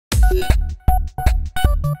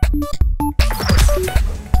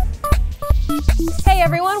Hey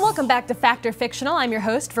everyone, welcome back to Fact or Fictional. I'm your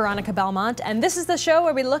host, Veronica Belmont, and this is the show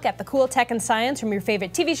where we look at the cool tech and science from your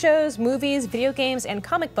favorite TV shows, movies, video games, and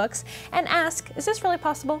comic books, and ask, is this really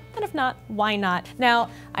possible? And if not, why not? Now,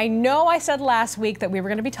 I know I said last week that we were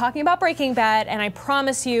going to be talking about Breaking Bad, and I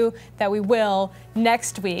promise you that we will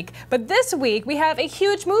next week. But this week, we have a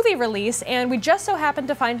huge movie release, and we just so happened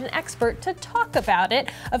to find an expert to talk about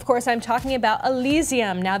it. Of course, I'm talking about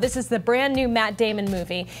Elysium. Now, this is the brand new Matt Damon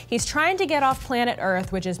movie. He's trying to get off planet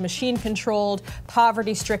Earth, which is machine-controlled,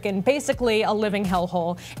 poverty-stricken, basically a living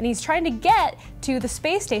hellhole. And he's trying to get to the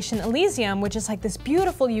space station Elysium, which is like this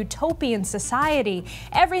beautiful utopian society.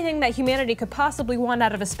 Everything that humanity could possibly want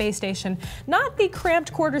out of a space station. Not the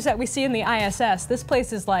cramped quarters that we see in the ISS. This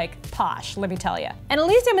place is like posh, let me tell you. And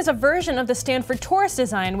Elysium is a version of the Stanford Torus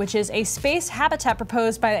design, which is a space habitat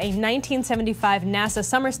proposed by a 1975 NASA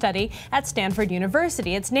summer study at Stanford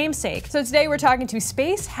University, its namesake. So today we're talking to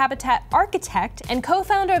space habitat architect and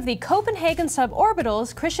co-founder of the Copenhagen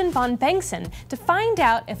suborbitals, Kristian Von Bengtson, to find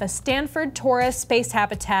out if a Stanford Torus space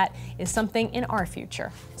habitat is something in our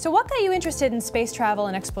future. So what got you interested in space travel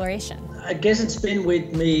and exploration? I guess it's been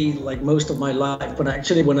with me like most of my life, but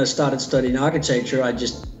actually when I started studying architecture, I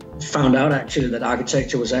just found out actually that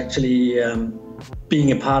architecture was actually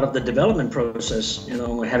being a part of the development process, you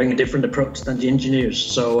know, having a different approach than the engineers.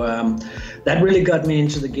 So that really got me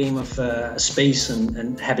into the game of space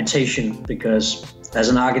and habitation, because as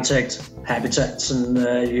an architect, habitats and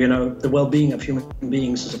you know, the well-being of human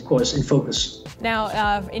beings is of course in focus.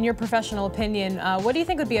 Now, in your professional opinion, what do you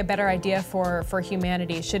think would be a better idea for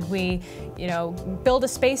humanity? Should we, you know, build a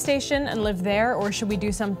space station and live there, or should we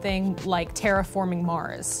do something like terraforming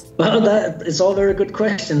Mars? Well, it's all very good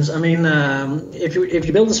questions. I mean, if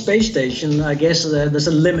you build a space station, I guess there's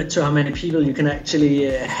a limit to how many people you can actually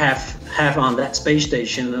have on that space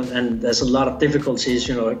station, and there's a lot of difficulties,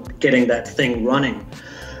 you know, getting that thing running.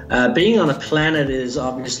 Being on a planet is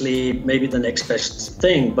obviously maybe the next best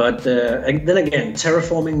thing, but then again,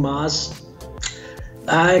 terraforming Mars,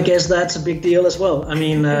 I guess that's a big deal as well. I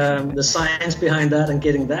mean, the science behind that and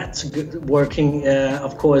getting that working,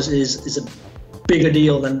 of course, is a bigger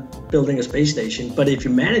deal than building a space station. But if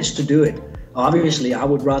you manage to do it, obviously, I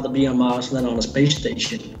would rather be on Mars than on a space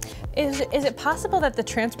station. Is it possible that the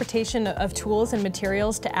transportation of tools and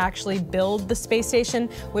materials to actually build the space station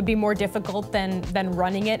would be more difficult than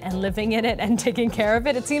running it and living in it and taking care of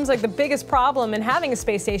it? It seems like the biggest problem in having a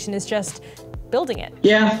space station is just building it.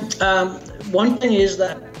 Yeah, one thing is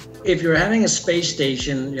that if you're having a space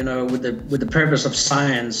station, you know, with the purpose of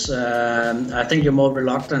science, I think you're more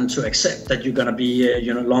reluctant to accept that you're going to be,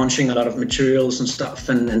 you know, launching a lot of materials and stuff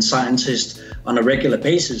and scientists on a regular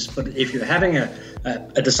basis. But if you're having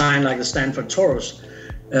a design like the Stanford Torus,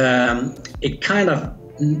 it kind of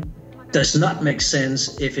does not make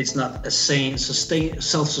sense if it's not a sane,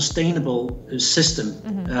 self-sustainable system.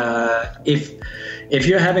 Mm-hmm. If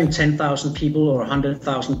you're having 10,000 people or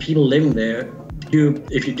 100,000 people living there,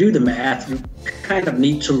 if you do the math, you kind of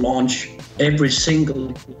need to launch every single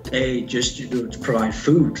day just to provide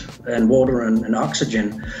food and water and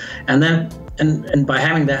oxygen, and then and by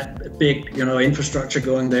having that big, you know, infrastructure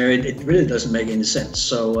going there, it really doesn't make any sense.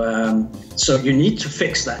 So so you need to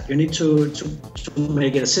fix that. You need to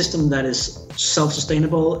make it a system that is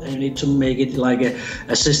self-sustainable, and you need to make it like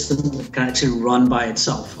a system that can actually run by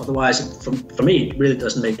itself. Otherwise, for me, it really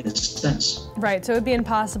doesn't make any sense. Right. So it would be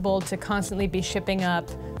impossible to constantly be shipping up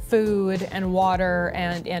food and water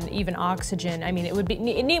and even oxygen. I mean, it would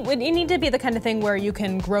need to be the kind of thing where you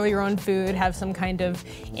can grow your own food, have some kind of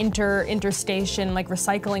interstation like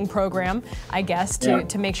recycling program, I guess,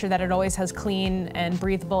 to make sure that it always has clean and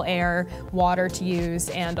breathable air, water to use,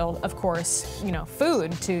 and of course, you know,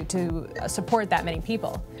 food to support that many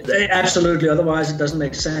people. Absolutely. Otherwise, it doesn't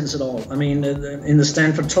make sense at all. I mean, in the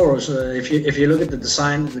Stanford Torus, if you look at the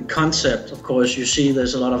design, the concept, of course, you see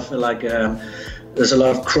there's a lot of like. There's a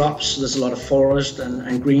lot of crops, there's a lot of forest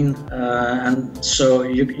and green, and so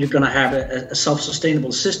you're going to have a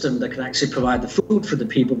self-sustainable system that can actually provide the food for the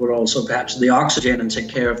people, but also perhaps the oxygen and take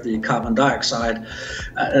care of the carbon dioxide.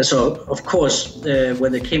 So, of course,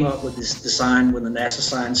 when they came up with this design with the NASA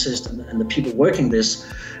scientists and the people working this,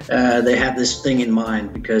 they had this thing in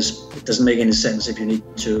mind, because it doesn't make any sense if you need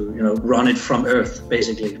to, you know, run it from Earth,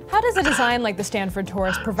 basically. How does a design like the Stanford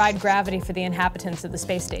Torus provide gravity for the inhabitants of the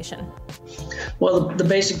space station? Well, the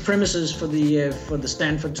basic premises for the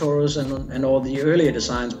Stanford Torus and all the earlier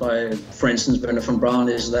designs by, for instance, Wernher von Braun,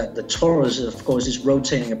 is that the torus, of course, is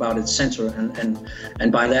rotating about its center,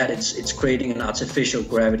 and by that it's creating an artificial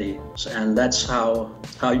gravity, and that's how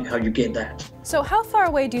you get that. So how far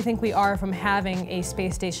away do you think we are from having a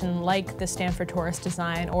space station like the Stanford Torus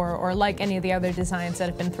design or like any of the other designs that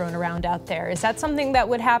have been thrown around out there? Is that something that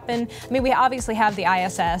would happen? I mean, we obviously have the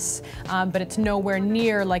ISS, but it's nowhere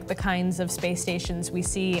near like the kinds of space stations we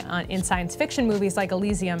see in science fiction movies like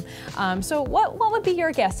Elysium. So what would be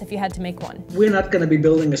your guess if you had to make one? We're not going to be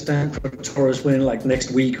building a Stanford Torus within like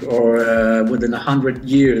next week or within 100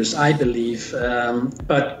 years, I believe.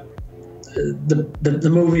 But the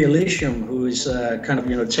movie Elysium, who is kind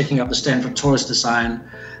of taking up the Stanford Torus design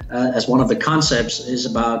as one of the concepts, is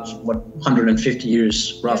about 150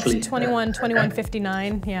 years roughly. It's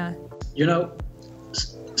 2159, yeah.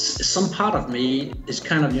 Some part of me is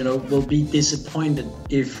kind of will be disappointed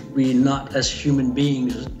if we not as human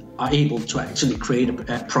beings are able to actually create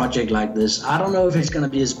a project like this. I don't know if it's going to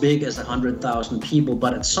be as big as 100,000 people,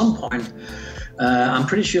 but at some point I'm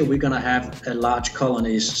pretty sure we're going to have large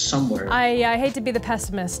colonies somewhere. I hate to be the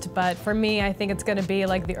pessimist, but for me, I think it's going to be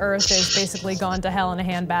like the Earth is basically gone to hell in a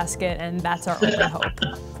handbasket, and that's our only hope.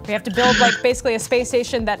 We have to build like basically a space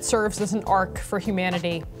station that serves as an ark for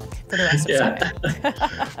humanity for the rest of time.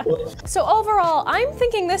 So overall, I'm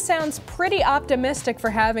thinking this sounds pretty optimistic for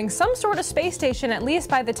having some sort of space station, at least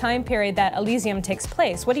by the time period that Elysium takes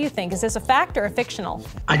place. What do you think? Is this a fact or a fictional?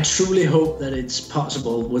 I truly hope that it's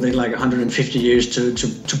possible within like 150 years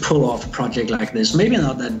to pull off a project like this. Maybe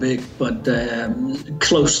not that big, but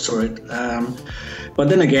close to it. But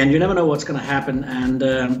then again, you never know what's going to happen. And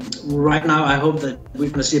right now, I hope that we're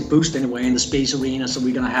going to see a boost anyway in the space arena. So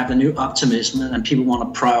we're going to have a new optimism, and people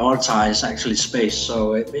want to prioritize actually space.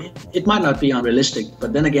 So it might not be unrealistic,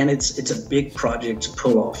 but then again, it's a big project to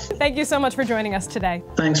pull off. Thank you so much for joining us today.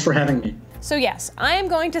 Thanks for having me. So yes, I am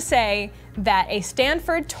going to say that a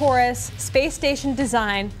Stanford Torus space station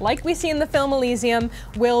design, like we see in the film Elysium,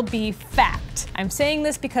 will be fact. I'm saying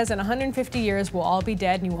this because in 150 years, we'll all be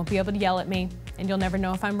dead and you won't be able to yell at me, and you'll never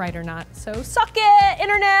know if I'm right or not. So suck it,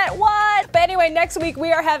 internet, what? But anyway, next week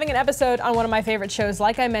we are having an episode on one of my favorite shows,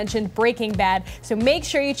 like I mentioned, Breaking Bad. So make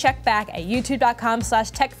sure you check back at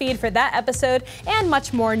youtube.com/techfeed for that episode and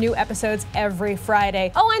much more new episodes every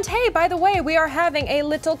Friday. Oh, and hey, by the way, we are having a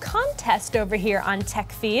little contest over here on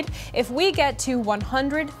TechFeed. If we get to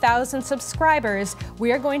 100,000 subscribers,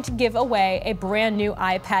 we are going to give away a brand new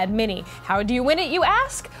iPad mini. How do you win it, you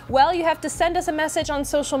ask? Well, you have to send us a message on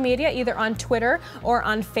social media, either on Twitter or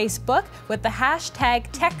on Facebook, with the hashtag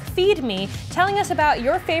TechFeedMe, telling us about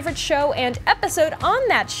your favorite show and episode on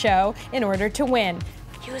that show in order to win.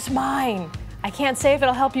 Use mine. I can't say if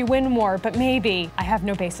it'll help you win more, but maybe. I have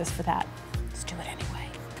no basis for that. Let's do it anyway.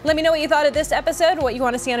 Let me know what you thought of this episode, what you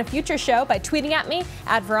want to see on a future show by tweeting at me,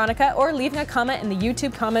 @Veronica, or leaving a comment in the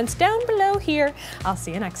YouTube comments down below here. I'll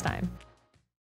see you next time.